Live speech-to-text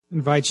I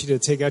invite you to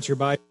take out your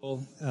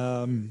Bible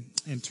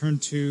and turn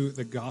to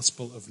the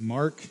Gospel of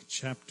Mark,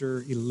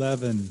 chapter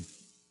 11.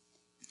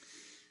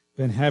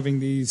 Been having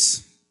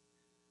these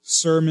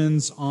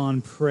sermons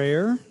on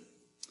prayer,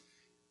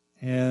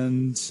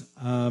 and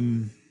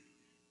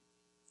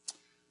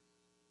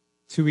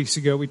 2 weeks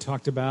ago we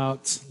talked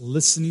about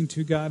listening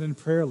to God in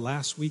prayer.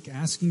 Last week,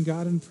 asking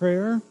God in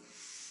prayer.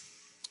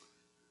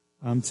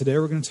 Today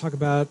we're going to talk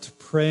about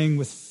praying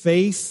with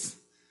faith.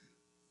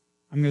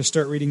 I'm going to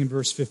start reading in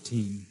verse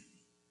 15.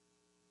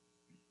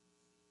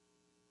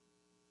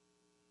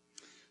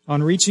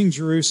 On reaching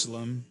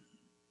Jerusalem,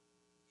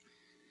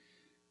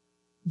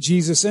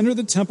 Jesus entered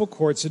the temple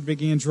courts and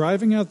began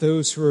driving out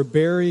those who were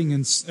buying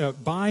and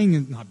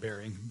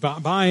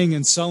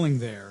selling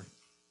there.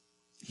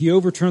 He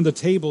overturned the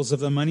tables of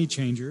the money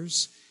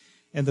changers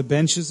and the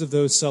benches of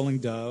those selling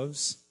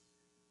doves,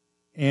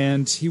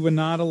 and he would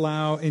not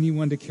allow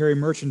anyone to carry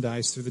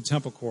merchandise through the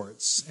temple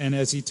courts. And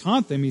as he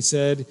taught them, he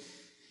said,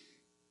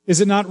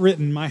 "Is it not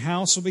written, 'My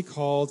house will be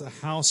called a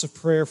house of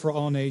prayer for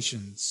all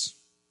nations'?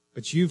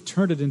 But you've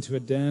turned it into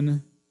a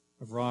den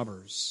of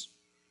robbers."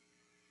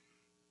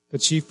 The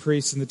chief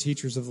priests and the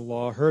teachers of the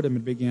law heard him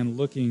and began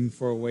looking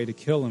for a way to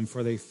kill him,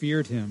 for they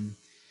feared him,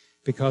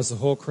 because the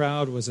whole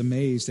crowd was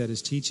amazed at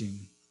his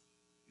teaching.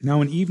 Now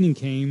when evening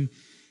came,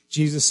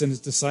 Jesus and his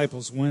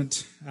disciples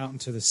went out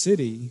into the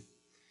city.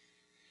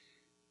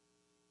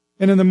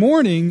 And in the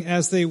morning,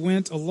 as they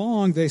went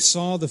along, they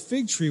saw the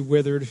fig tree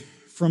withered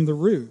from the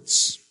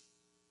roots.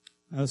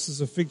 Now, this is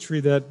a fig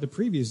tree that the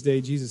previous day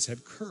Jesus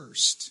had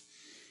cursed.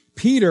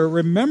 Peter,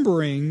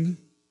 remembered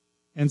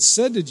and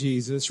said to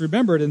Jesus,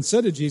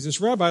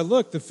 "Rabbi,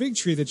 look, the fig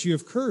tree that you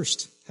have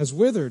cursed has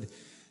withered.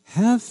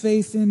 Have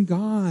faith in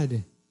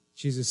God."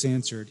 Jesus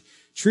answered,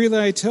 "Truly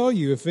I tell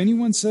you, if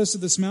anyone says to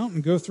this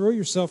mountain, 'Go throw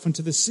yourself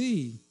into the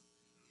sea,'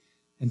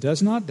 and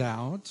does not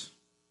doubt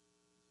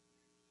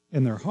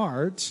in their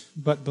heart,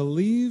 but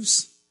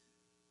believes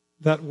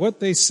that what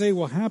they say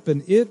will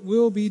happen, it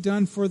will be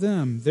done for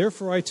them.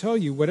 Therefore I tell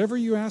you, whatever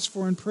you ask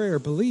for in prayer,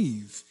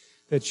 believe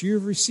that you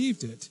have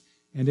received it,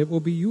 and it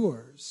will be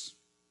yours.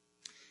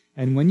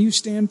 And when you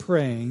stand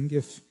praying,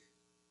 if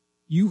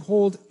you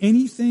hold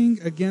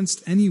anything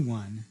against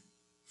anyone,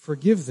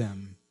 forgive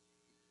them,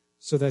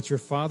 so that your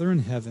Father in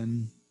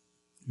heaven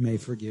may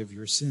forgive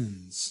your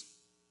sins."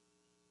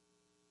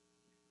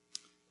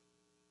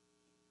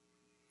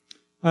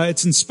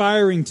 It's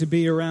inspiring to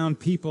be around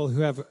people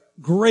who have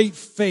great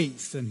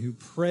faith and who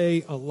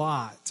pray a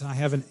lot. I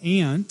have an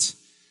aunt,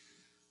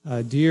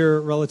 a dear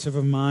relative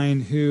of mine,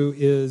 who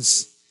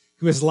is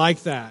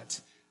like that.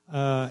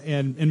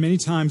 And many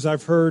times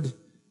I've heard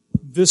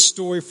this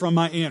story from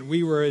my aunt.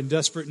 We were in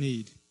desperate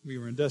need. We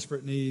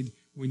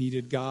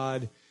needed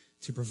God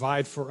to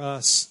provide for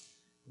us.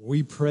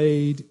 We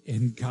prayed,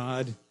 and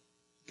God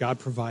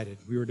provided.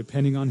 We were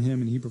depending on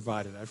Him, and He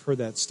provided. I've heard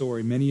that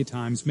story many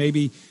times.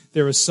 Maybe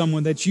there is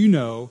someone that you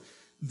know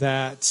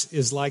that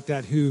is like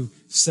that, who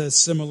says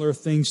similar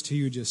things to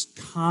you, just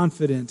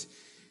confident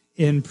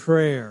in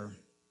prayer.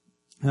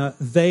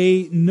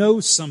 They know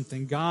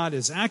something. God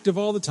is active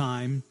all the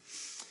time,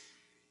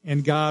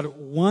 and God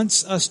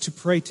wants us to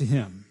pray to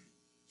Him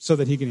so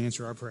that He can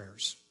answer our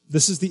prayers.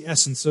 This is the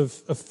essence of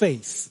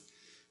faith,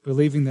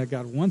 believing that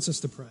God wants us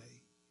to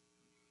pray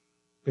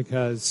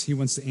because He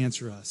wants to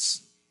answer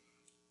us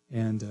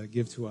and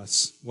give to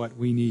us what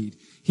we need.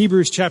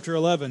 Hebrews chapter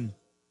 11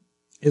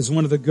 is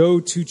one of the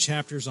go-to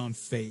chapters on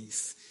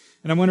faith.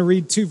 And I want to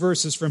read 2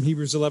 verses from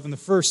Hebrews 11. The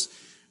first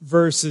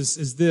verse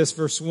is this,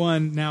 verse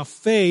 1. Now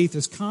faith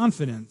is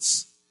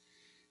confidence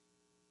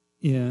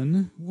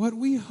in what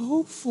we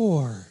hope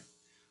for,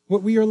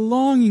 what we are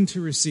longing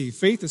to receive.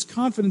 Faith is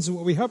confidence in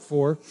what we hope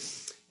for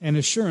and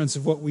assurance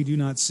of what we do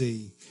not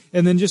see.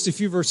 And then just a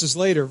few verses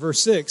later,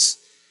 verse 6,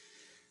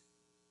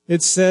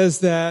 it says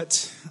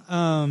this,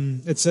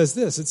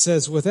 it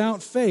says,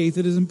 "Without faith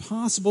it is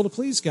impossible to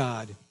please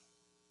God.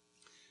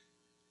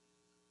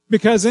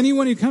 Because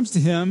anyone who comes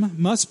to Him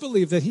must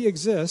believe that He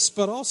exists,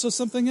 but also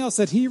something else,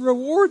 that He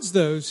rewards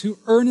those who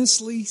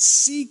earnestly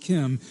seek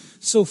Him."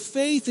 So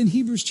faith in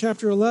Hebrews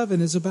chapter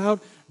 11 is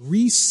about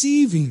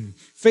receiving.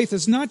 Faith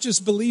is not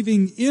just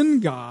believing in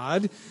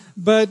God,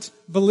 but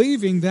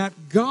believing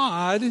that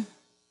God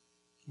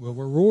will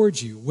reward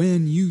you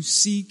when you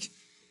seek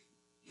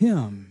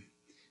Him.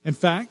 In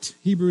fact,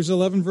 Hebrews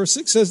 11 verse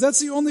 6 says that's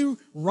the only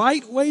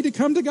right way to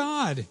come to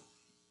God.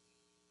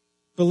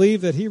 Believe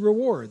that He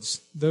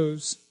rewards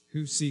those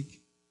who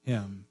seek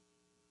Him.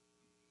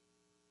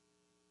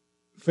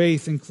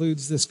 Faith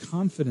includes this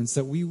confidence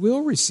that we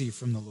will receive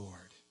from the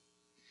Lord.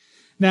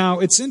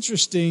 Now, it's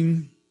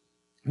interesting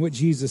what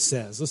Jesus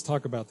says. Let's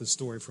talk about this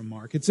story from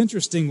Mark. It's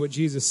interesting what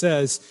Jesus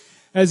says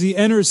as He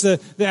enters the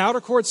outer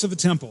courts of the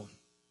temple.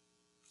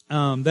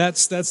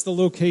 That's the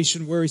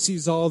location where He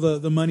sees all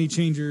the money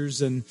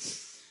changers and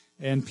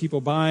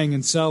people buying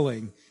and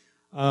selling.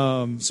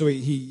 So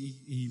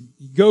he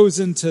goes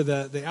into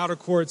the outer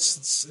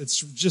courts. It's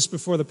just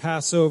before the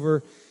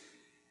Passover.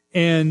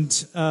 And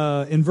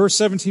in verse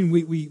 17,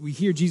 we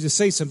hear Jesus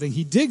say something.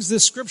 He digs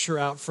this scripture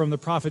out from the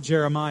prophet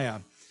Jeremiah.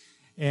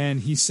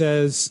 And he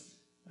says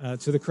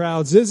to the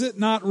crowds, "Is it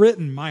not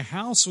written, my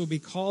house will be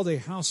called a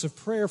house of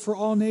prayer for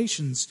all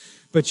nations,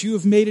 but you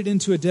have made it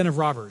into a den of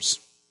robbers."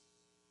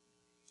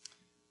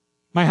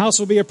 My house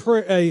will be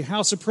a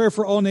house of prayer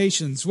for all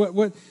nations.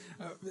 What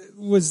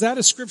was that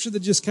a scripture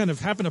that just kind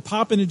of happened to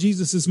pop into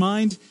Jesus'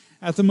 mind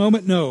at the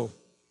moment? No.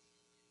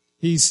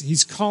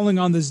 He's calling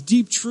on this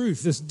deep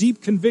truth, this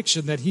deep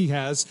conviction that he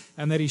has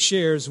and that he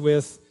shares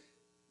with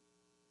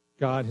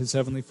God, his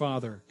heavenly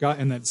Father. God,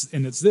 and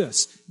it's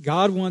this: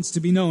 God wants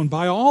to be known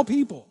by all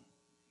people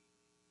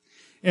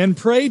and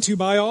prayed to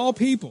by all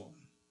people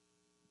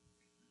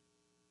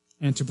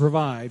and to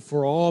provide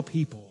for all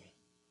people.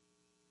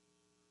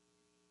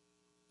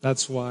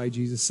 That's why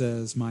Jesus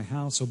says, "My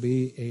house will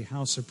be a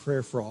house of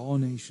prayer for all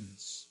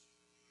nations."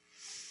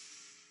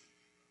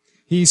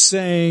 He's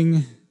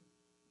saying,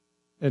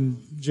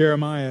 and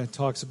Jeremiah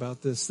talks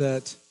about this,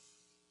 that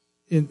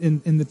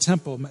in the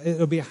temple,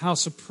 it'll be a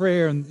house of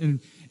prayer, and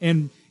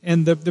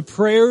the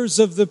prayers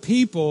of the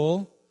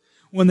people,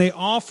 when they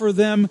offer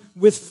them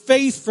with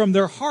faith from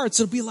their hearts,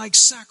 it'll be like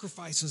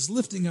sacrifices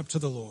lifting up to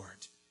the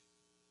Lord.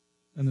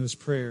 And those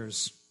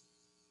prayers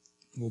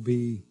will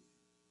be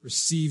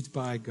received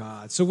by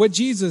God. So what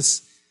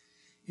Jesus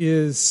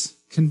is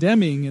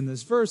condemning in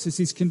this verse is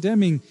he's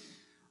condemning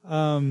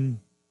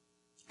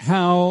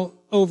how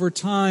over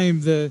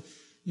time the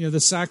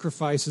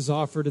sacrifices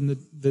offered in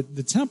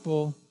the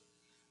temple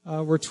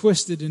were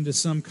twisted into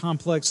some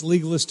complex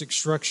legalistic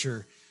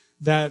structure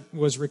that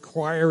was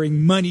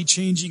requiring money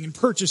changing and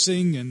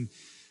purchasing, and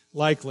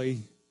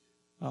likely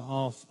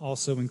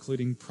also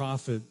including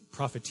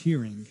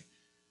profiteering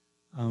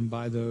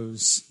by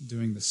those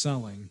doing the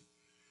selling.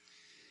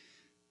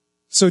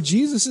 So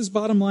Jesus'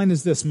 bottom line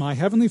is this: my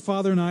Heavenly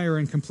Father and I are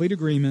in complete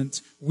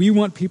agreement. We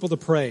want people to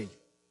pray,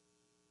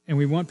 and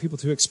we want people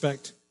to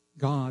expect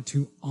God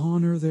to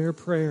honor their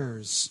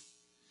prayers.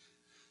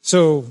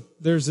 So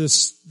there's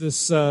this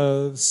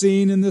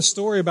scene in this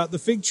story about the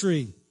fig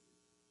tree.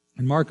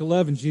 In Mark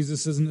 11,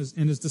 Jesus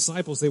and his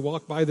disciples, they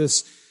walk by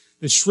this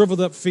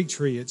shriveled up fig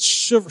tree. It's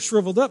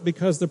shriveled up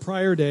because the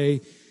prior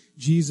day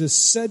Jesus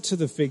said to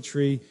the fig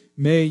tree,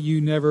 "May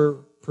you never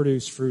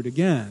produce fruit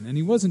again." And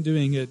he wasn't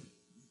doing it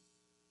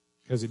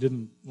because he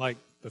didn't like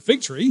the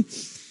fig tree.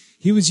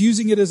 He was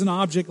using it as an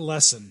object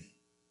lesson.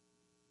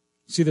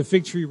 See, the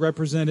fig tree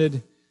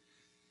represented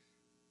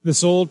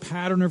this old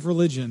pattern of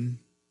religion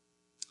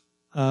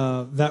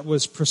that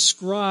was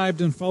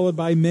prescribed and followed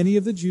by many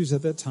of the Jews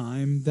at that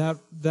time,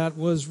 that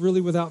was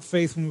really without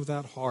faith and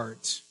without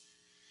heart.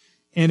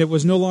 And it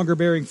was no longer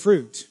bearing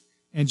fruit.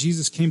 And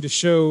Jesus came to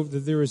show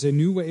that there is a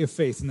new way of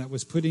faith, and that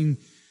was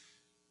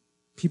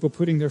people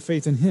putting their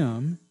faith in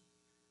him.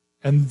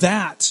 And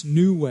that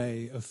new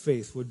way of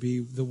faith would be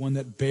the one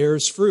that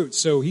bears fruit.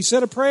 So he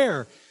said a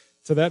prayer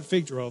to that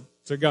fig tree, well,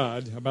 to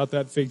God, about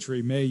that fig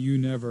tree: "May you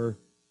never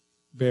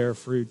bear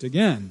fruit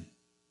again."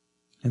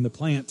 And the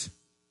plant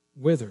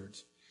withered.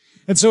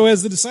 And so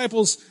as the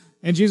disciples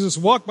and Jesus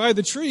walked by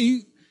the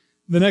tree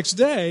the next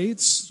day,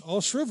 it's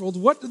all shriveled.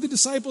 What do the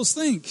disciples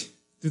think?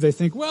 Do they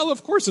think, well,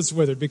 of course it's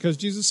withered because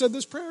Jesus said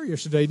this prayer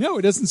yesterday? No,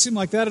 it doesn't seem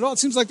like that at all. It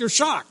seems like they're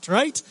shocked,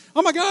 right?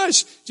 Oh my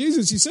gosh,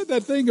 Jesus, you said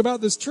that thing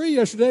about this tree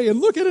yesterday,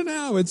 and look at it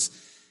now. It's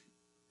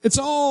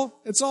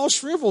all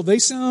shriveled. They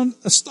sound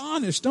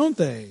astonished, don't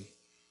they?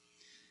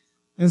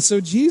 And so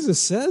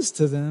Jesus says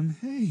to them,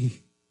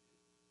 hey,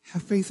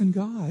 have faith in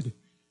God.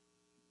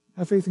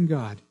 Have faith in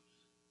God.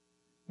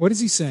 What is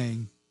he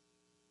saying?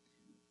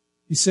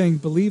 He's saying,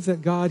 believe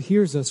that God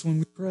hears us when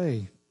we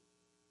pray.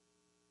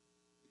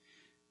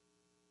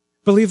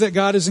 Believe that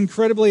God is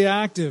incredibly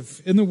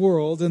active in the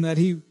world and that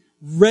he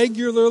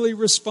regularly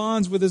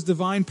responds with his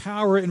divine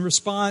power in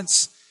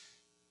response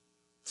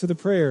to the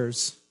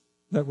prayers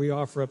that we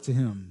offer up to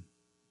him.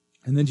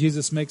 And then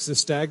Jesus makes this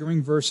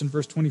staggering verse in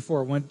verse 24.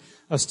 I want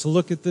us to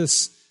look at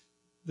this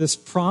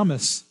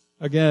promise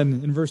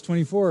again in verse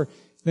 24.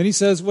 Then he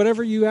says,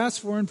 whatever you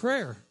ask for in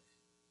prayer,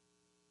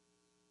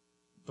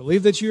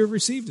 believe that you have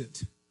received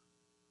it,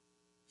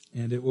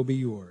 and it will be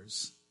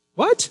yours.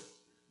 What?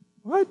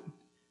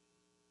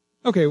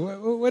 Okay,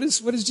 what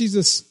does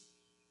Jesus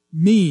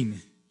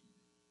mean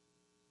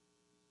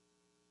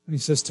when he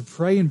says to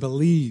pray and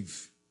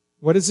believe?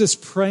 What is this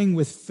praying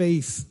with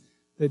faith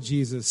that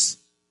Jesus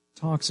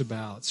talks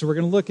about? So we're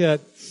going to look at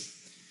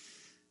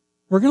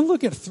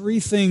three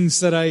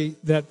things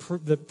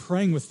that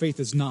praying with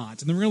faith is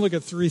not, and then we're going to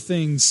look at three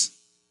things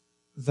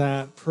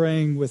that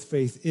praying with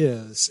faith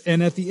is.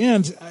 And at the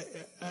end,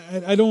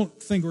 I don't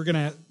think we're going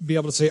to be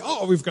able to say,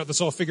 oh, we've got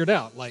this all figured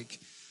out, like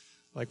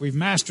we've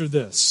mastered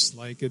this,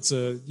 like it's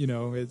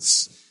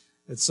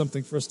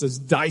something for us to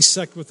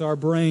dissect with our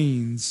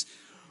brains.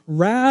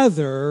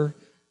 Rather,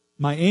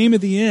 my aim at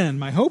the end,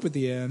 my hope at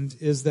the end,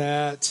 is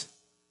that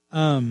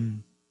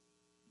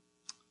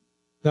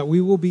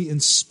we will be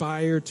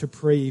inspired to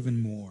pray even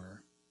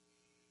more,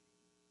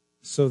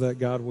 so that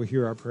God will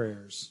hear our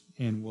prayers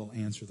and will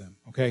answer them.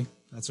 Okay,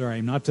 that's our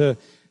aim. Not to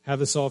have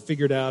this all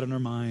figured out in our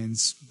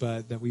minds,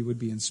 but that we would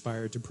be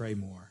inspired to pray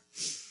more.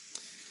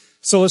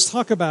 So let's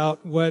talk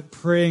about what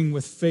praying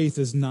with faith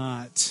is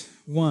not.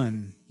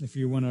 One, if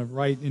you want to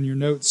write in your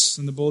notes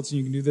in the bulletin,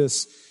 you can do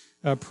this.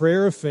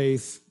 Prayer of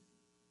faith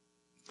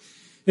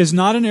is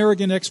not an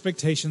arrogant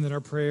expectation that our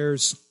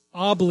prayers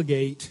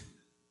obligate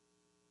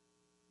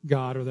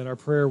God or that our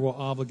prayer will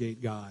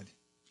obligate God.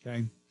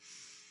 Okay?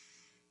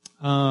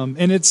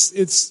 And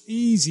it's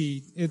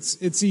easy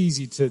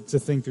to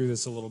think through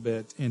this a little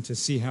bit and to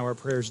see how our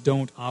prayers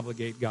don't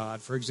obligate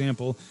God. For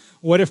example,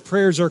 what if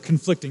prayers are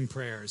conflicting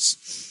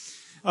prayers?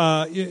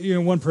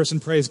 One person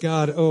prays,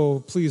 God,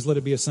 oh, please let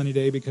it be a sunny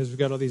day because we've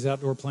got all these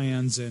outdoor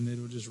plans and it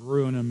will just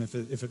ruin them if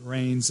it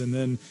rains. And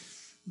then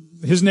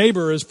his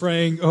neighbor is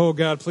praying, oh,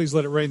 God, please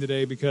let it rain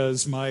today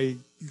because my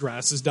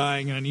grass is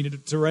dying and I need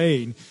it to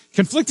rain.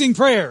 Conflicting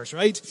prayers,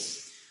 right?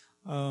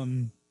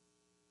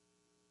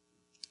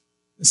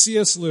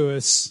 C.S.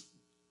 Lewis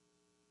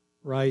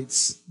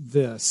writes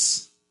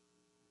this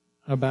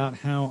about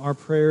how our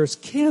prayers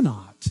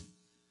cannot,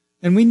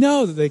 and we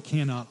know that they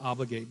cannot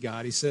obligate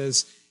God. He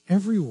says,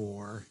 every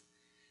war,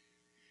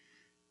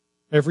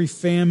 every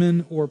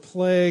famine or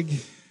plague,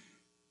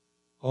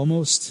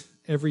 almost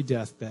every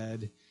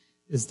deathbed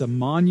is the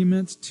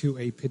monument to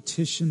a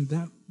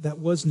petition that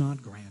was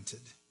not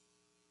granted.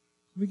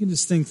 We can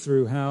just think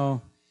through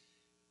how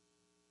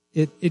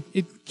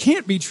it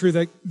can't be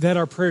true that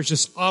our prayers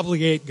just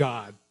obligate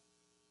God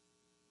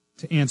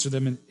to answer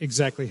them in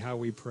exactly how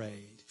we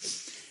prayed.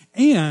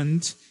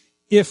 And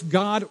if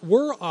God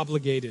were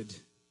obligated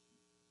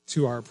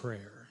to our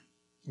prayer,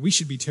 we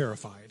should be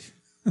terrified.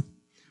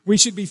 We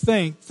should be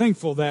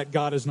thankful that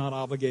God is not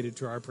obligated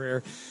to our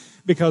prayer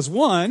because,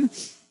 one,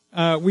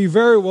 we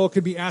very well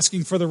could be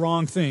asking for the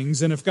wrong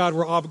things, and if God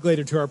were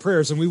obligated to our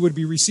prayers, then we would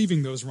be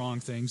receiving those wrong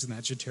things, and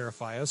that should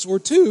terrify us. Or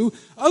two,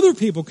 other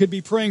people could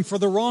be praying for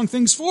the wrong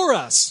things for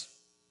us,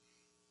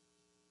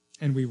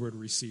 and we would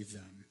receive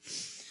them.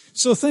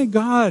 So thank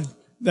God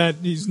that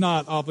He's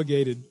not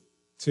obligated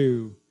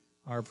to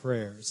our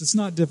prayers. It's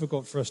not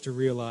difficult for us to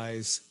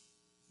realize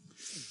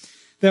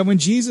that when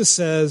Jesus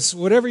says,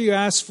 whatever you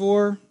ask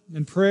for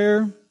in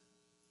prayer,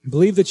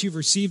 believe that you've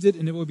received it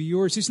and it will be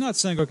yours. He's not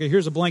saying, okay,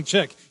 here's a blank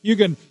check. You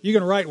can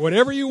write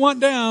whatever you want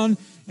down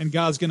and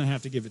God's going to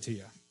have to give it to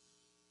you.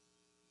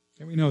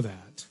 And we know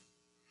that.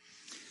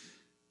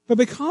 But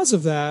because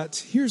of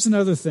that, here's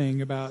another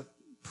thing about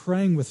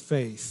praying with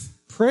faith.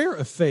 Prayer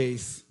of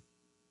faith,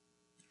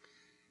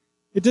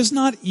 it does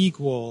not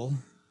equal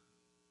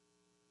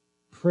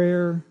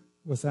prayer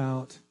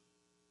without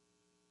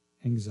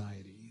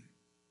anxiety.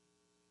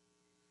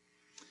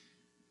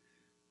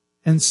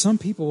 And some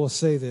people will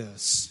say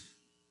this.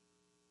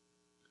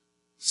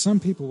 Some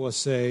people will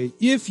say,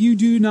 if you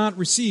do not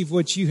receive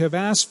what you have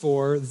asked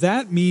for,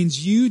 that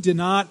means you did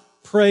not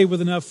pray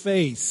with enough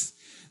faith.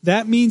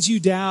 That means you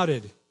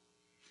doubted.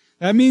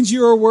 That means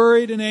you were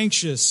worried and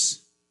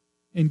anxious.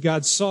 And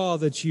God saw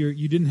that you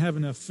didn't have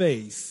enough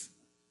faith.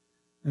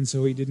 And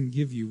so He didn't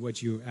give you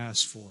what you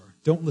asked for.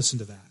 Don't listen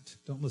to that.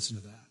 Don't listen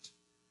to that.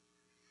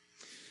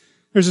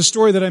 There's a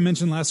story that I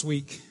mentioned last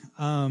week.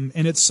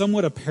 And it's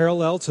somewhat a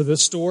parallel to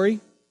this story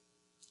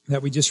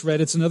that we just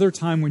read. It's another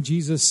time when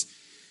Jesus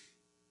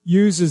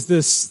uses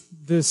this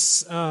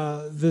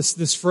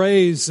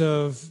phrase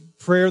of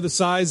prayer the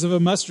size of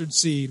a mustard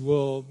seed.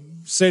 Will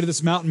say to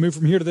this mountain, move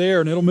from here to there,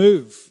 and it'll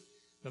move.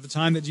 Another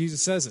time that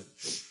Jesus says it.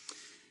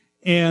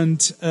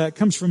 And it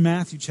comes from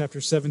Matthew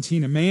chapter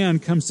 17. A man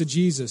comes to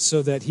Jesus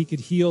so that he could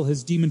heal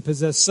his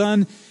demon-possessed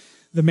son.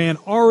 The man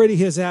already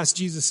has asked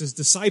Jesus'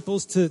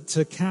 disciples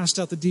to cast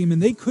out the demon.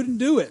 They couldn't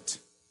do it.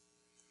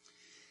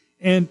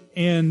 And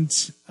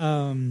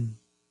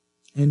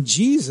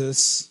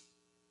Jesus,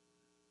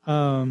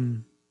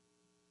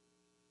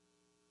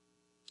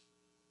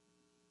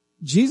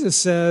 Jesus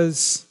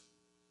says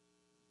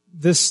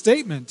this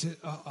statement,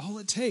 all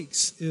it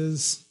takes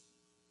is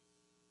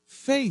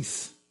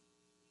faith.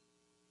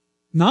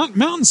 Not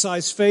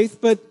mountain-sized faith,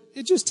 but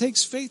it just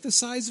takes faith the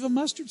size of a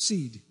mustard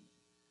seed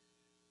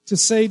to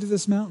say to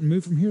this mountain,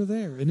 move from here to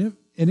there, and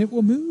it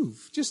will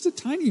move. Just a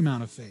tiny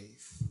amount of faith.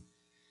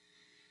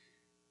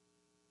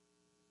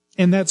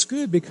 And that's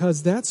good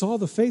because that's all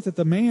the faith that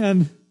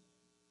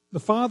the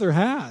Father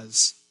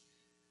has.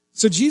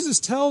 So Jesus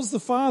tells the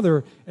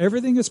Father,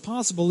 everything is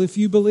possible if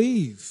you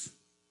believe.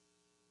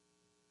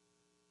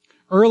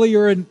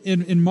 Earlier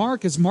in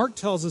Mark, as Mark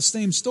tells the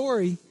same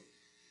story,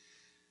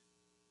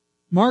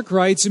 Mark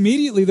writes,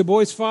 immediately the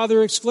boy's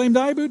father exclaimed,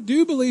 I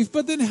do believe,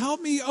 but then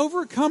help me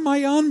overcome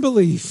my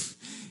unbelief.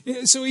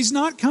 So he's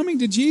not coming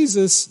to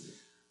Jesus.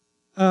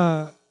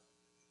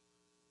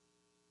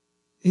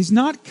 He's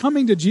not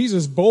coming to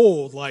Jesus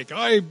bold, like,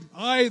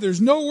 there's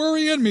no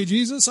worry in me,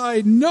 Jesus.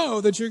 I know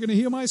that you're going to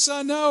heal my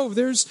son. No,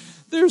 there's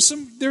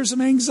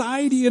some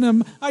anxiety in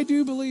him. I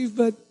do believe,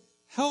 but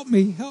help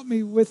me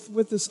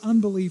with this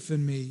unbelief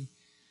in me.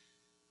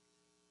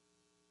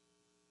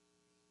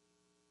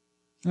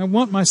 I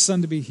want my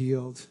son to be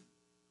healed,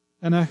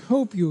 and I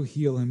hope you'll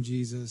heal him,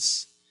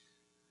 Jesus.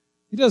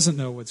 He doesn't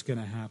know what's going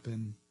to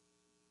happen.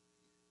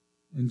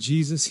 And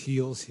Jesus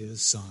heals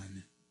his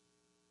son.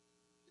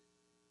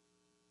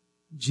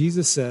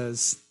 Jesus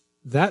says,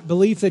 that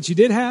belief that you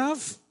did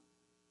have,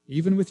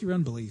 even with your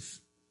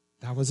unbelief,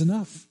 that was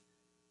enough.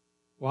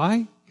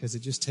 Why? Because it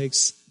just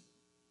takes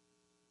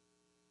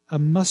a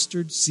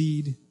mustard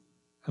seed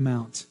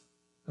amount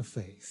of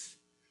faith.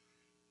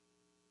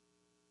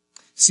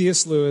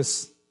 C.S.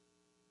 Lewis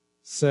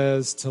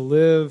says to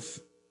live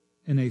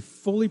in a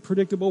fully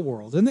predictable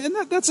world, and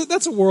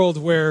that's a world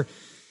where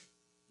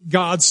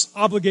God's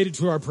obligated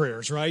to our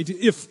prayers, right?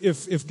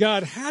 If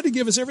God had to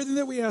give us everything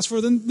that we ask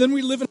for, then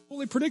we live in a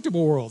fully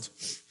predictable world.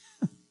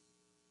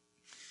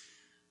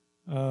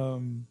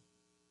 And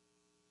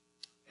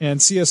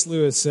C.S.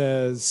 Lewis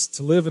says,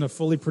 to live in a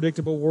fully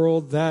predictable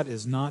world, that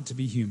is not to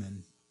be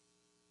human.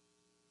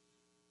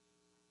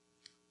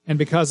 And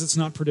because it's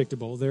not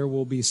predictable, there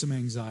will be some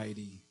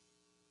anxiety.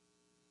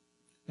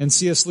 And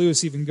C.S.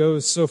 Lewis even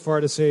goes so far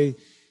to say,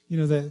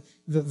 that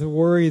the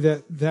worry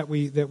that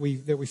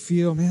we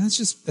feel, man,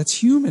 that's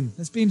human.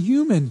 That's being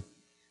human.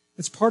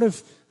 It's part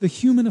of the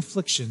human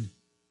affliction.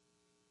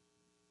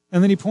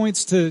 And then he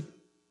points to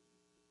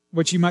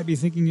what you might be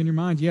thinking in your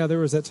mind. Yeah, there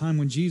was that time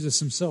when Jesus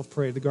himself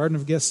prayed, the Garden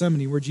of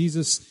Gethsemane, where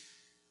Jesus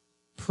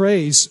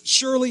prays,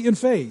 surely in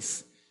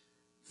faith,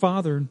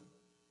 Father,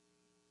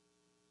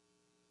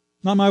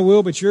 not my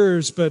will but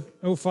yours, but,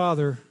 oh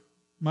Father,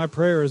 my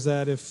prayer is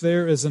that if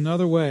there is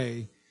another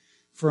way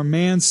for a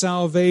man's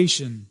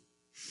salvation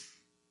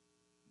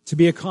to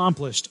be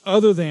accomplished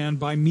other than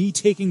by me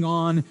taking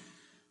on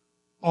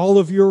all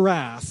of your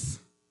wrath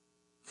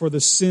for the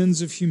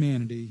sins of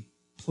humanity,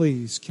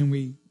 please, can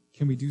we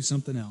do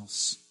something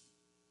else?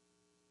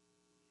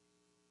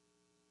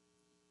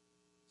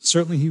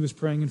 Certainly he was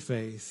praying in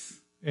faith,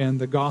 and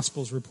the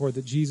Gospels report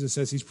that Jesus,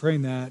 as he's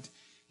praying that,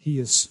 he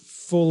is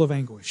full of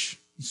anguish.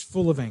 He's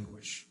full of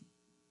anguish.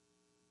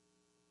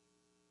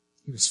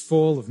 He was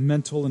full of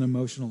mental and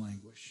emotional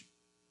anguish.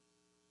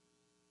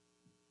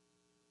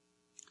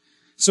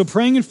 So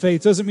praying in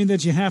faith doesn't mean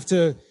that you have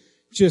to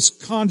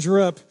just conjure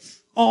up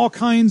all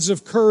kinds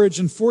of courage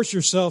and force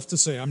yourself to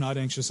say, I'm not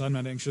anxious, I'm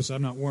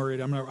not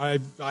worried,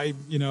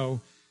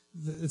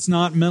 it's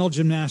not mental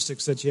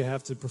gymnastics that you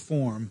have to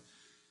perform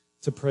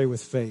to pray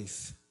with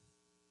faith.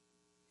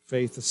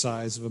 Faith the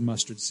size of a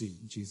mustard seed,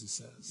 Jesus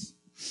says.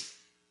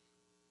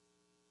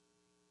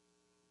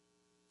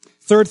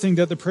 Third thing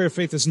that the prayer of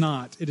faith is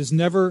not, it is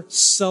never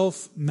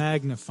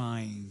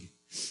self-magnifying.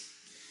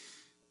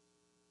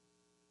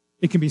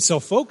 It can be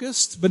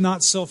self-focused, but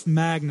not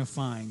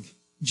self-magnifying.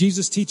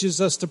 Jesus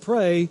teaches us to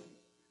pray,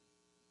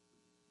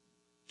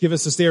 give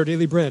us this day our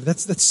daily bread.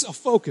 That's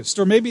self-focused.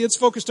 Or maybe it's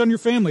focused on your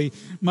family.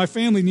 My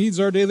family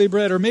needs our daily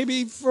bread. Or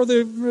maybe for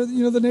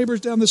the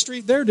neighbors down the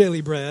street, their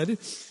daily bread.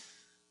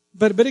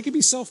 But it can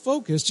be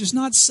self-focused, just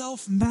not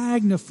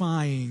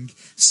self-magnifying.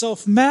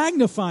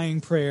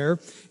 Self-magnifying prayer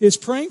is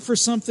praying for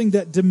something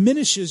that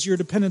diminishes your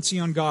dependency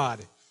on God.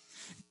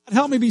 God,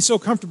 help me be so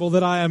comfortable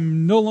that I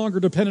am no longer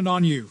dependent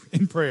on you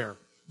in prayer.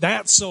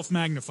 That's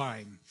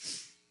self-magnifying.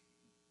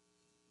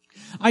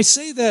 I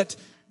say that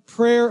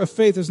prayer of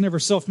faith is never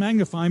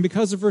self-magnifying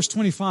because of verse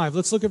 25.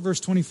 Let's look at verse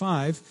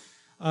 25.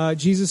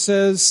 Jesus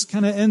says,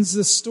 kind of ends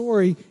this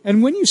story,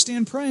 and when you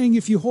stand praying,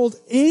 if you hold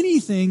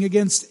anything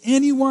against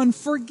anyone,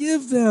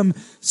 forgive them,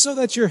 so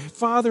that your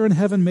Father in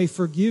heaven may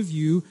forgive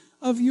you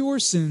of your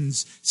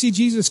sins. See,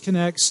 Jesus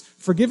connects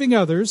forgiving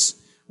others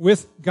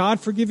with God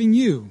forgiving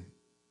you.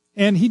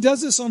 And he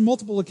does this on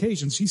multiple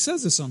occasions. He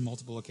says this on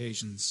multiple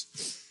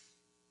occasions.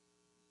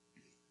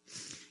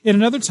 In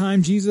another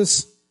time,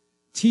 Jesus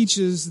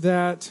teaches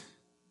that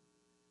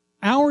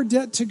our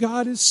debt to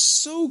God is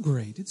so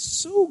great. It's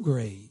so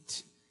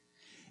great.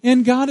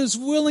 And God is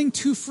willing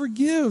to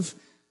forgive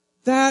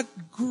that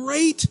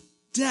great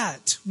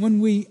debt when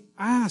we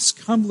ask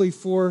humbly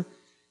for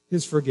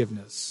his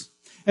forgiveness.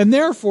 And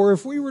therefore,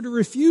 if we were to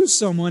refuse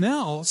someone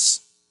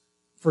else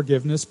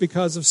forgiveness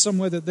because of some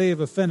way that they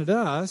have offended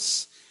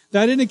us,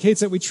 that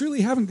indicates that we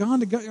truly haven't gone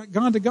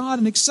to God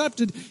and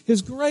accepted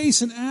his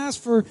grace and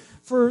asked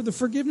for the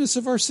forgiveness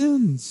of our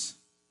sins.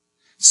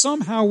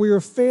 Somehow we are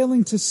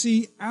failing to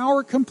see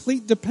our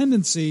complete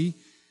dependency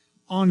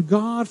on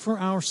God for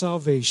our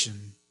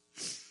salvation.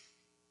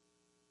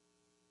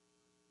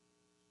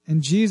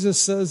 And Jesus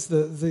says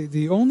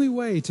the only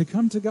way to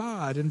come to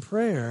God in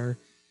prayer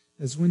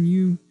is when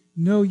you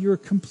know your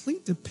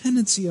complete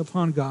dependency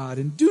upon God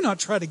and do not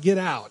try to get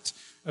out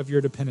of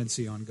your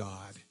dependency on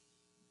God.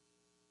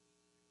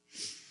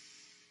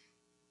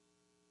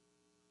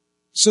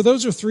 So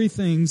those are three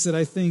things that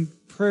I think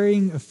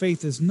praying of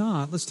faith is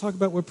not. Let's talk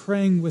about what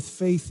praying with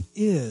faith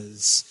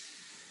is.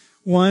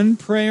 One,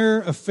 prayer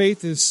of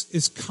faith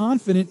is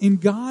confident in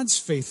God's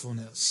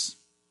faithfulness.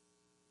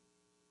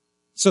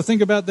 So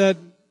think about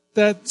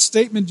that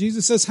statement.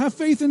 Jesus says, have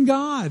faith in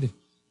God.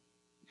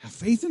 Have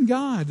faith in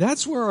God.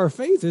 That's where our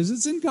faith is.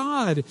 It's in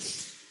God.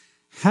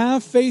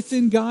 Have faith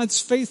in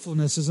God's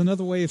faithfulness is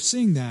another way of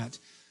seeing that.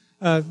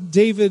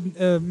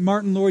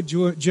 Martin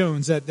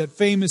Lloyd-Jones, that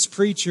famous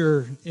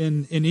preacher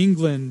in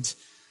England,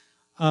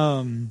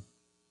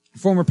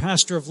 former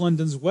pastor of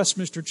London's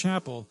Westminster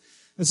Chapel.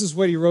 This is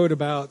what he wrote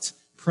about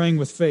praying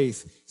with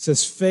faith. It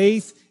says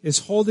faith is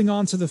holding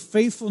on to the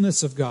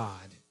faithfulness of God.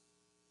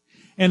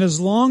 And as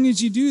long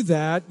as you do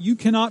that, you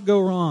cannot go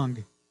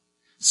wrong.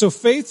 So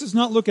faith does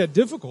not look at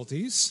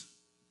difficulties.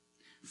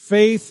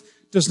 Faith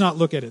does not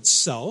look at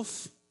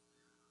itself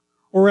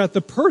or at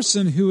the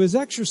person who is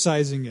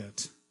exercising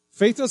it.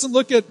 Faith doesn't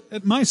look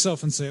at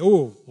myself and say,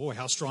 oh, boy,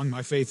 how strong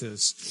my faith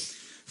is.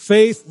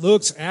 Faith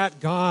looks at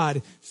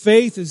God.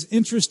 Faith is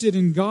interested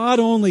in God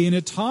only, and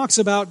it talks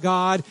about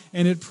God,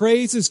 and it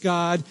praises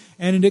God,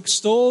 and it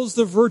extols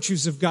the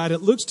virtues of God.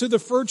 It looks to the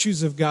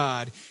virtues of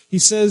God. He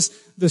says,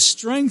 the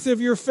strength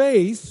of your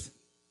faith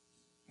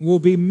will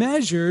be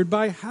measured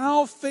by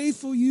how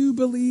faithful you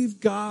believe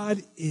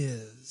God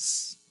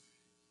is.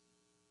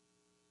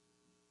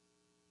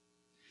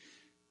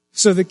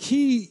 So the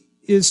key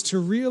is to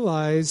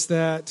realize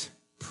that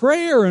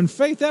prayer and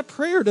faith, that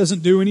prayer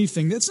doesn't do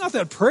anything. It's not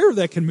that prayer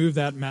that can move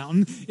that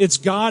mountain. It's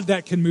God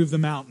that can move the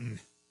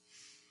mountain.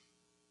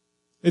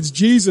 It's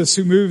Jesus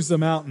who moves the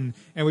mountain,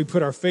 and we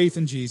put our faith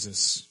in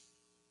Jesus.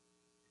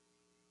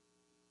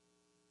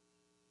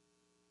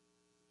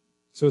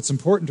 So it's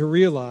important to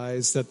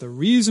realize that the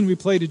reason we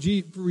pray to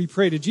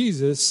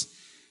Jesus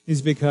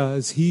is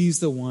because He's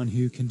the one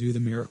who can do the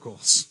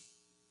miracles.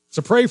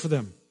 So pray for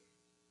them.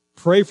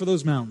 Pray for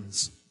those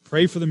mountains.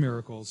 Pray for the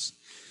miracles.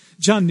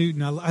 John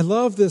Newton, I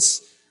love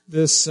this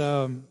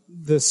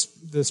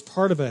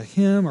part of a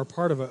hymn or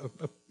part of a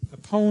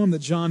poem that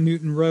John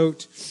Newton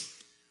wrote.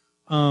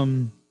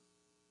 We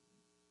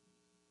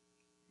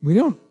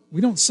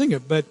don't sing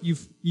it, but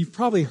you've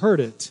probably heard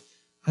it.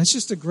 It's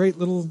just a great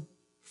little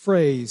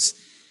phrase.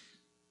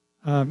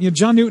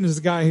 John Newton is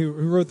the guy who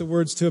wrote the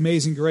words to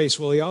Amazing Grace.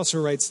 Well, he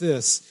also writes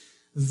this: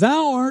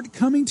 "Thou art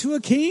coming to a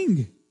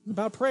king."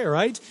 About prayer,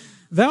 right?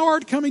 "Thou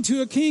art coming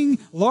to a king,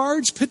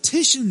 large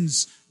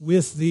petitions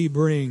with thee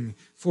bring.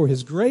 For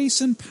his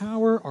grace and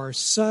power are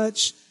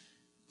such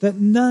that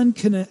none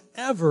can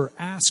ever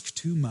ask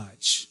too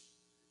much."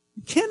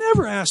 You can't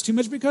ever ask too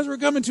much because we're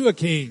coming to a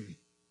king.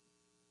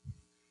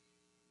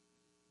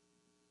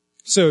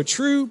 So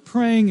true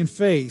praying and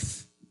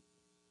faith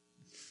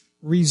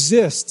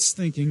resists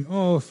thinking,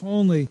 oh, if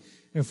only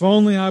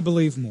I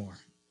believe more.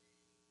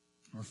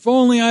 Or if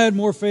only I had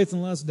more faith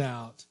and less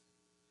doubt.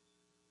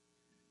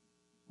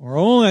 Or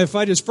only if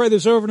I just pray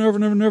this over and over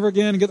and over and over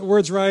again and get the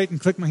words right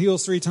and click my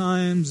heels 3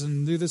 times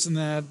and do this and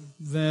that,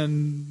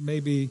 then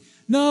maybe.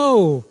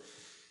 No,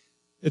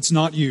 it's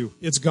not you.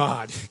 It's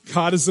God.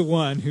 God is the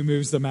one who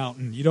moves the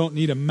mountain. You don't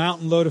need a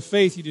mountain load of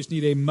faith. You just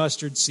need a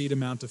mustard seed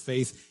amount of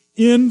faith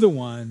in the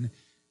one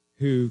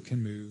who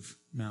can move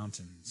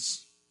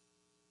mountains.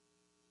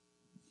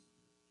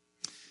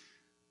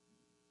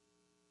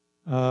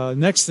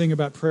 Next thing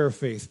about prayer of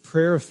faith.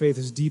 Prayer of faith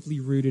is deeply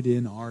rooted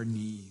in our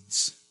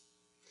needs.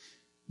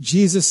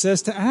 Jesus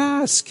says to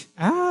ask.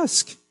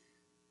 Ask.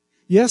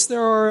 Yes,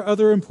 there are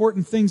other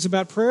important things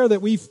about prayer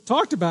that we've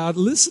talked about.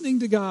 Listening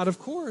to God, of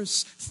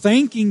course.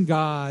 Thanking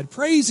God.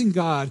 Praising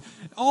God.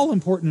 All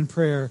important in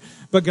prayer.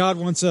 But God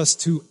wants us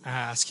to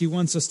ask. He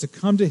wants us to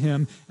come to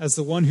Him as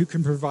the one who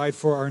can provide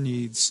for our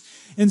needs.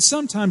 And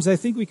sometimes I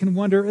think we can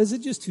wonder, is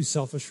it just too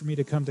selfish for me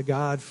to come to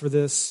God for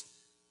this?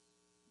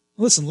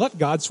 Listen, let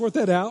God sort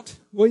that out,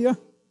 will you?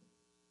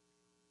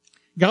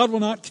 God will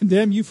not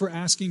condemn you for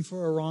asking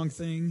for a wrong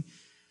thing.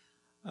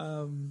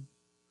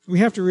 We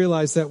have to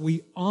realize that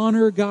we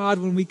honor God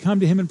when we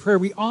come to Him in prayer.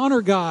 We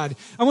honor God.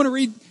 I want to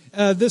read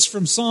this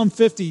from Psalm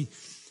 50,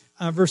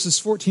 verses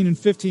 14 and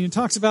 15. It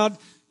talks about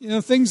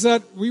things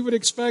that we would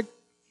expect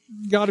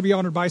God to be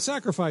honored by: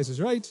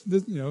 sacrifices, right?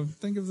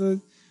 Think of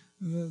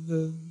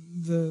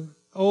the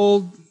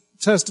Old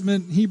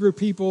Testament Hebrew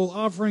people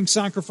offering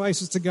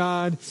sacrifices to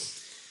God.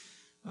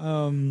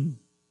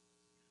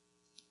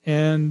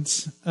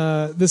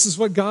 This is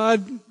what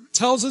God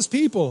tells His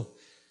people.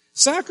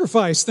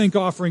 Sacrifice, think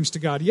offerings to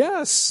God.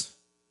 Yes.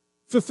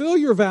 Fulfill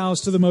your vows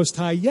to the Most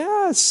High.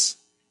 Yes.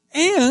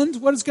 And,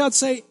 what does God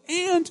say?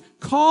 And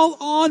call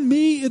on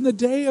me in the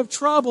day of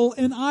trouble,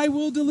 and I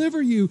will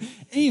deliver you.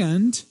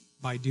 And,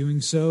 by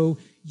doing so,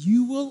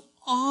 you will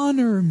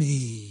honor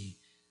me.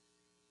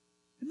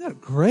 Isn't that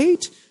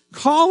great?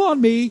 Call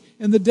on me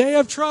in the day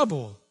of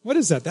trouble. What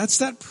is that? That's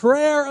that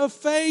prayer of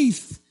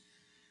faith.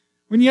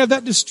 When you have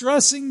that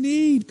distressing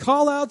need,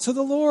 call out to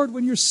the Lord.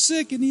 When you're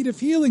sick in need of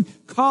healing,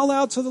 call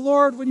out to the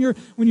Lord. When you're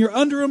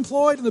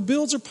underemployed and the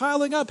bills are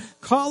piling up,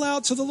 call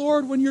out to the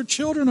Lord. When your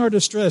children are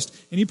distressed,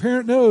 any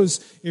parent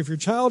knows if your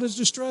child is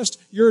distressed,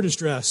 you're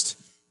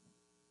distressed.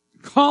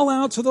 Call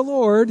out to the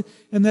Lord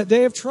in that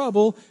day of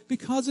trouble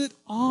because it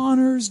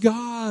honors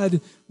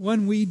God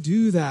when we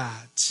do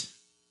that.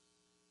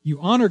 You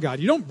honor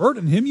God. You don't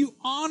burden Him. You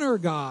honor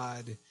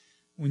God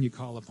when you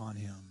call upon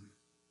Him.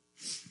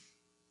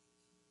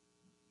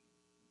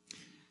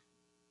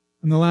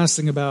 And the last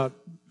thing about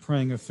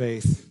praying of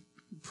faith,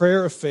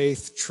 prayer of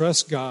faith,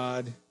 trust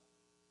God.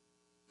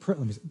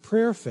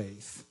 Prayer of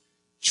faith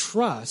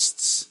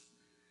trusts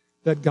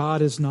that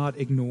God is not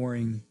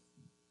ignoring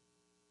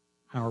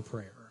our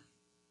prayer.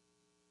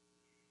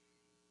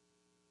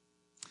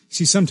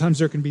 See, sometimes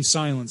there can be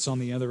silence on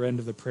the other end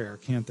of the prayer,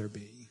 can't there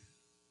be?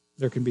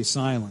 there can be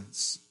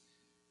silence.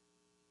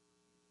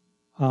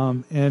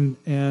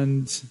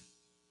 And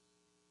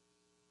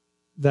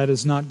that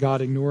is not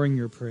God ignoring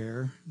your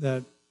prayer.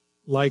 That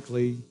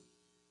likely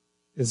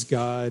is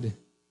God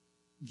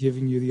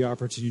giving you the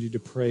opportunity to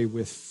pray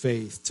with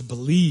faith, to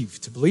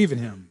believe in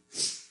Him.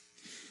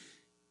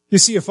 You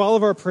see, if all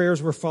of our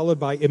prayers were followed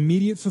by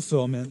immediate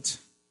fulfillment,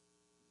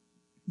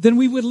 then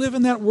we would live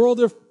in that world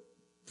of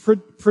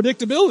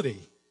predictability.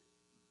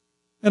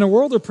 And a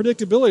world of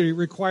predictability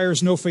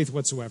requires no faith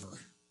whatsoever.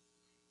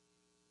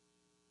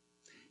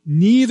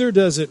 Neither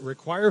does it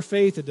require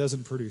faith, it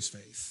doesn't produce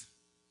faith.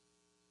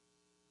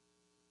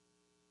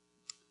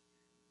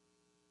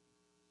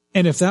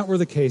 And if that were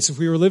the case, if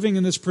we were living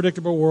in this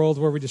predictable world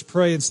where we just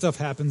pray and stuff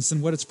happens,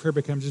 then what does prayer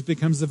become? It just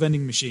becomes the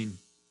vending machine.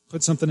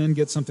 Put something in,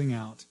 get something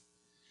out.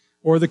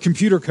 Or the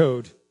computer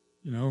code.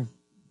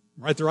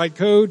 Write the right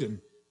code and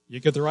you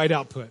get the right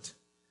output.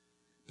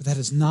 But that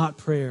is not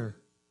prayer.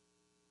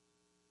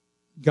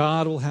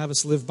 God will have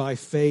us live by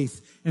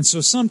faith. And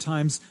so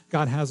sometimes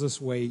God has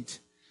us wait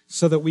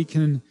so that we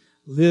can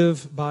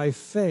live by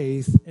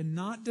faith and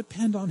not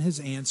depend on His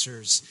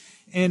answers.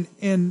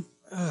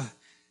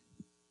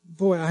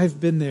 Boy, I've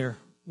been there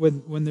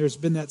when there's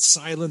been that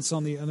silence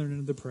on the other end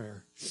of the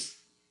prayer.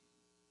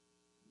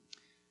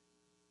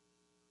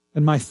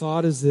 And my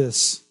thought is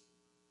this: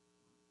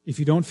 if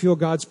you don't feel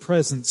God's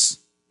presence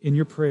in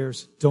your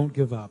prayers, don't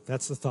give up.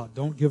 That's the thought.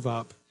 Don't give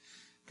up.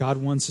 God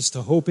wants us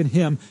to hope in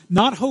Him,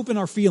 not hope in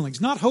our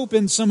feelings, not hope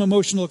in some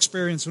emotional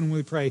experience when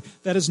we pray.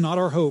 That is not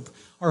our hope.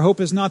 Our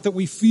hope is not that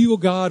we feel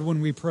God when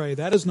we pray.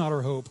 That is not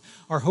our hope.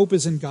 Our hope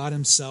is in God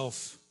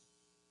Himself.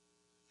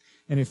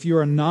 And if you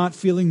are not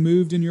feeling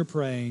moved in your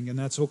praying, and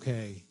that's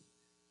okay,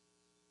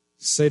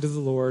 say to the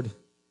Lord,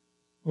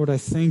 Lord, I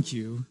thank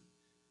you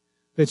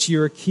that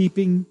you are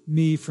keeping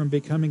me from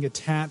becoming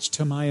attached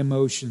to my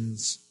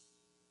emotions.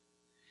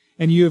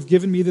 And you have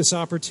given me this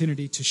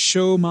opportunity to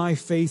show my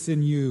faith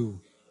in you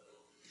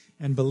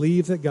and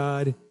believe that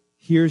God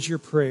hears your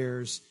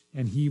prayers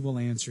and He will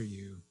answer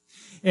you.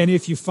 And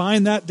if you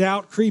find that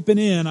doubt creeping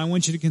in, I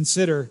want you to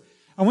consider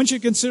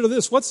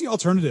this. What's the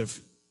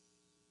alternative?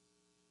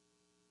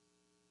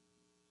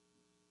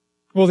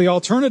 Well, the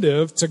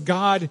alternative to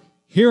God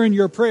hearing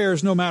your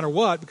prayers no matter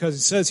what, because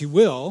He says He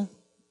will,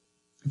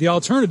 the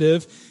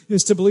alternative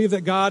is to believe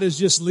that God is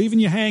just leaving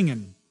you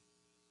hanging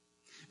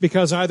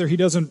because either He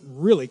doesn't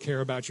really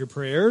care about your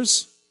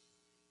prayers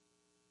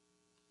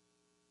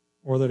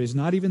or that He's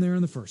not even there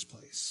in the first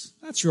place.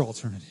 That's your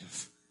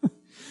alternative.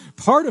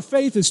 Part of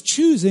faith is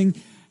choosing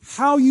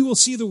how you will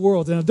see the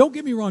world. And don't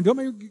get me wrong.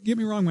 Don't get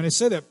me wrong when I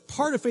say that.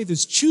 Part of faith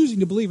is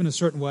choosing to believe in a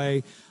certain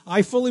way.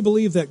 I fully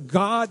believe that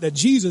that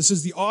Jesus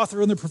is the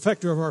author and the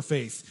perfecter of our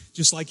faith.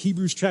 Just like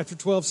Hebrews chapter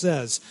 12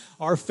 says,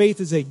 our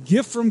faith is a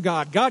gift from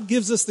God. God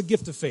gives us the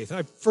gift of faith.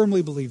 I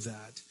firmly believe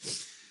that.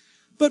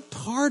 But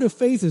part of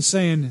faith is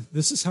saying,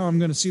 this is how I'm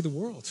going to see the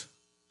world.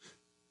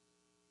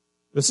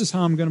 This is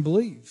how I'm going to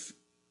believe.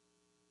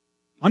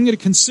 I'm going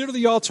to consider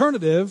the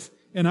alternative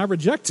and I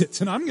reject it.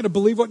 And I'm going to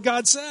believe what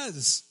God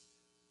says.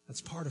 That's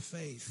part of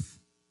faith.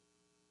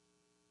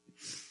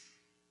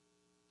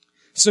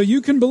 So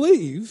you can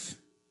believe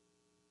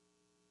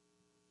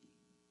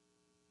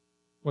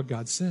what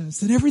God says,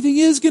 that everything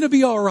is going to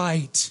be all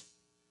right.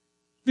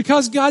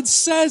 Because God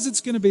says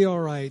it's going to be all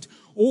right.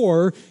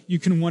 Or you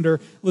can wonder,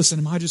 listen,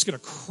 am I just going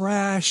to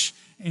crash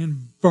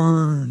and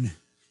burn?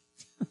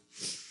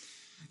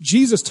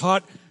 Jesus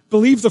taught,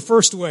 believe the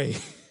first way.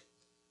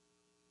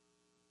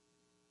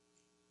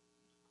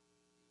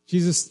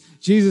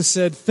 Jesus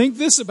said, think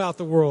this about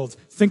the world.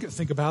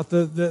 Think about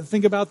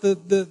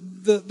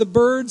the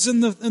birds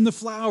and the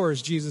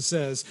flowers, Jesus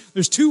says.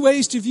 There's two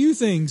ways to view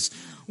things.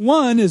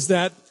 One is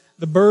that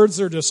the birds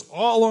are just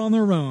all on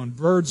their own.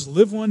 Birds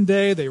live one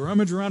day, they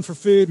rummage around for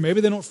food,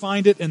 maybe they don't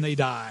find it, and they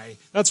die.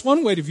 That's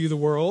one way to view the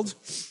world.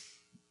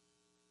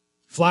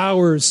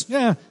 Flowers,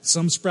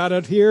 some sprout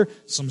out here,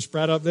 some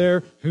sprout up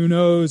there, who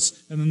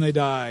knows, and then they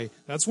die.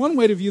 That's one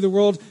way to view the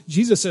world.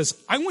 Jesus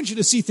says, I want you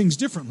to see things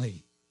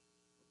differently.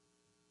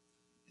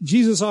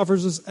 Jesus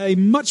offers us a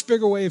much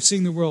bigger way of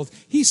seeing the world.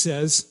 He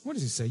says, what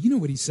does He say? You know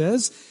what He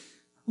says.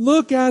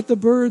 Look at the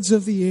birds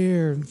of the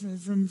air.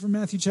 From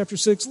Matthew chapter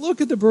 6,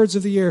 look at the birds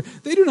of the air.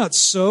 They do not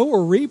sow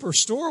or reap or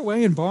store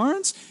away in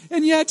barns,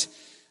 and yet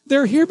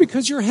they're here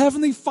because your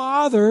heavenly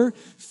Father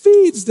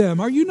feeds them.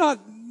 Are you not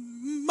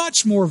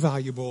much more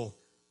valuable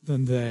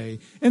than they?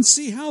 And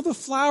see how the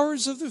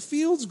flowers of the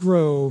fields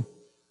grow.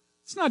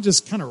 It's not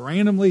just kind of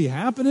randomly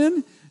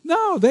happening.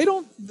 No, they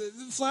don't. The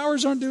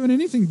flowers aren't doing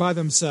anything by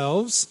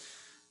themselves.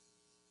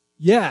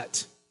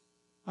 Yet,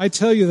 I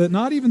tell you that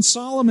not even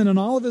Solomon in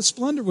all of his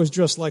splendor was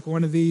dressed like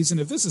one of these. And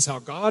if this is how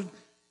God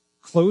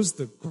clothes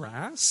the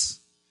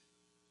grass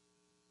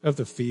of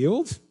the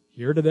field,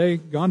 here today,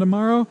 gone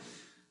tomorrow,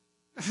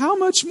 how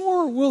much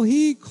more will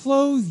He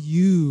clothe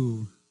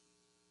you,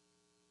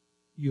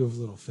 you of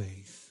little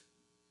faith?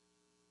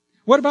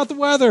 What about the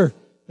weather?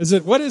 Is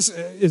it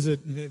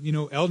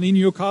El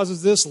Nino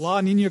causes this,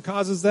 La Nina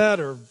causes that,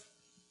 or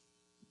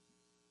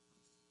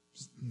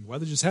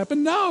weather just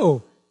happened?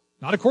 No.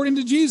 Not according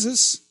to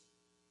Jesus.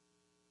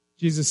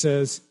 Jesus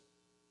says,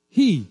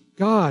 He,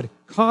 God,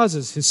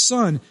 causes His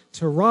sun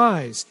to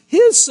rise.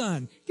 His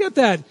sun. Get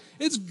that?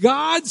 It's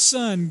God's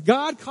sun.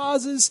 God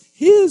causes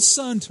His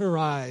sun to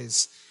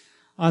rise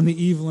on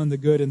the evil and the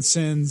good and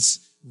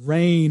sends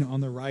rain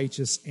on the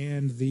righteous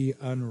and the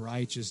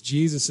unrighteous.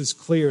 Jesus is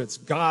clear. It's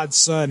God's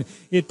sun.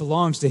 It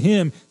belongs to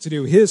Him to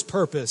do His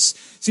purpose.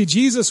 See,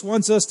 Jesus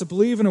wants us to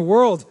believe in a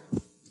world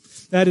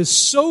that is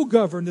so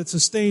governed and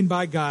sustained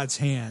by God's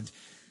hand.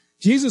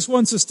 Jesus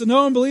wants us to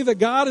know and believe that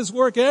God is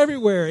work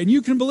everywhere, and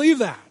you can believe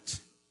that.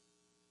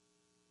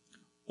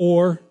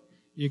 Or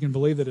you can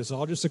believe that it's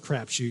all just a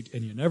crapshoot,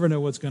 and you never know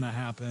what's going to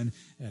happen,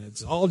 and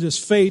it's all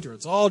just fate, or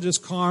it's all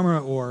just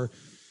karma, or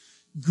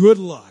good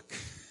luck.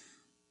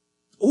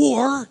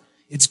 Or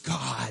it's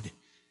God.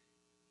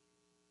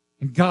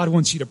 And God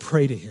wants you to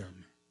pray to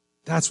Him.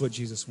 That's what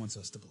Jesus wants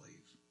us to believe.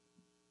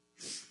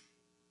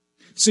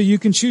 So you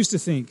can choose to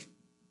think,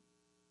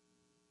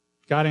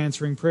 God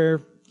answering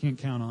prayer, can't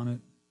count on it.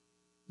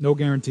 No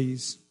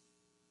guarantees.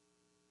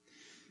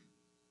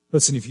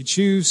 Listen, if you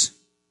choose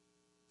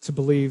to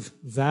believe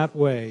that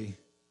way,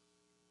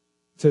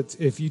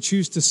 if you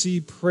choose to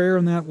see prayer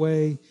in that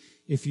way,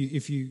 if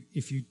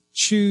you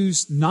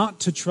choose not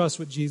to trust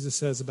what Jesus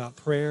says about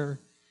prayer,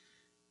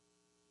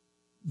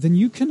 then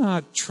you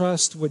cannot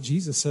trust what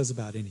Jesus says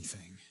about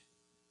anything.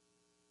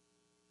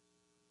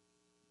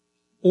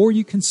 Or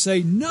you can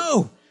say,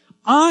 no,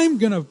 I'm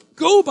going to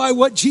go by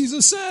what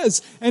Jesus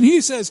says. And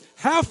He says,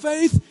 have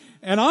faith,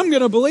 and I'm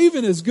going to believe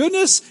in His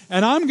goodness,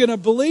 and I'm going to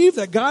believe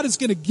that God is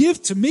going to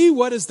give to me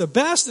what is the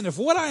best, and if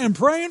what I am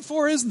praying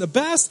for isn't the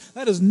best,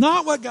 that is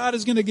not what God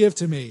is going to give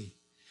to me.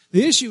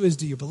 The issue is,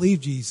 do you believe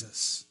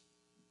Jesus?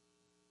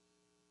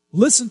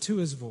 Listen to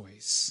His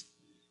voice.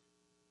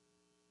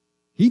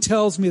 He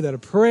tells me that a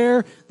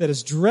prayer that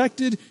is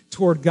directed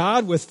toward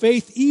God with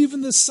faith,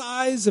 even the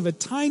size of a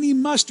tiny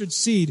mustard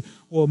seed,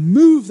 will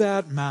move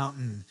that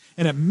mountain.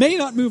 And it may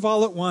not move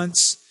all at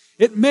once.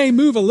 It may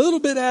move a little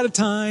bit at a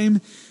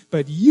time.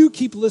 But you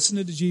keep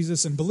listening to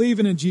Jesus and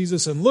believing in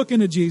Jesus and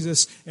looking to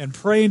Jesus and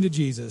praying to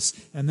Jesus,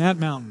 and that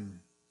mountain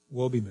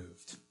will be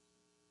moved.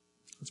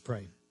 Let's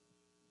pray.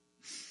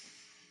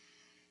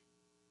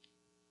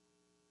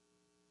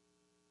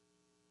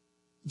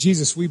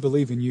 Jesus, we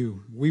believe in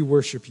You. We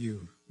worship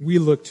You. We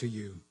look to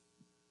You.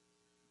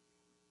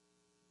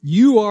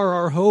 You are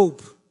our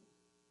hope.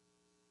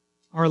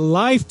 Our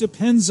life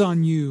depends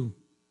on You.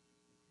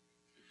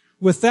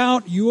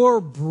 Without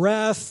Your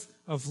breath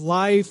of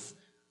life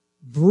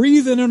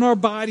breathing in our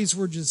bodies,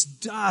 we're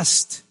just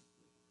dust.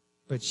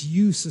 But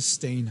You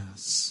sustain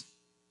us,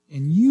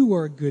 and You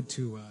are good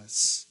to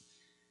us.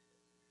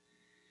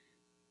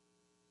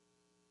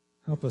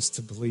 Help us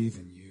to believe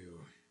in You.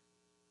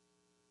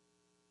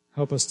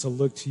 Help us to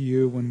look to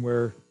You when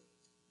we're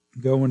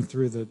going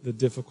through the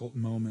difficult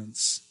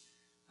moments.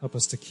 Help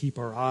us to keep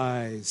our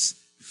eyes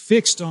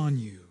fixed on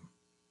You.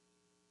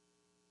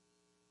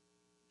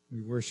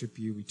 We worship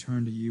You. We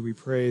turn to You. We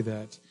pray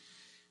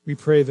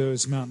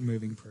those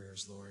mountain-moving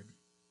prayers, Lord.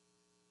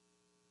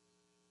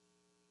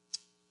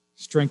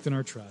 Strengthen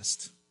our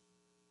trust.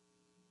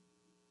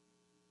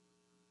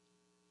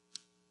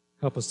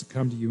 Help us to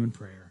come to You in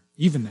prayer.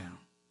 Even now,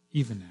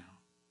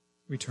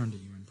 we turn to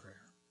You in prayer.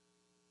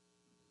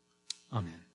 Amen.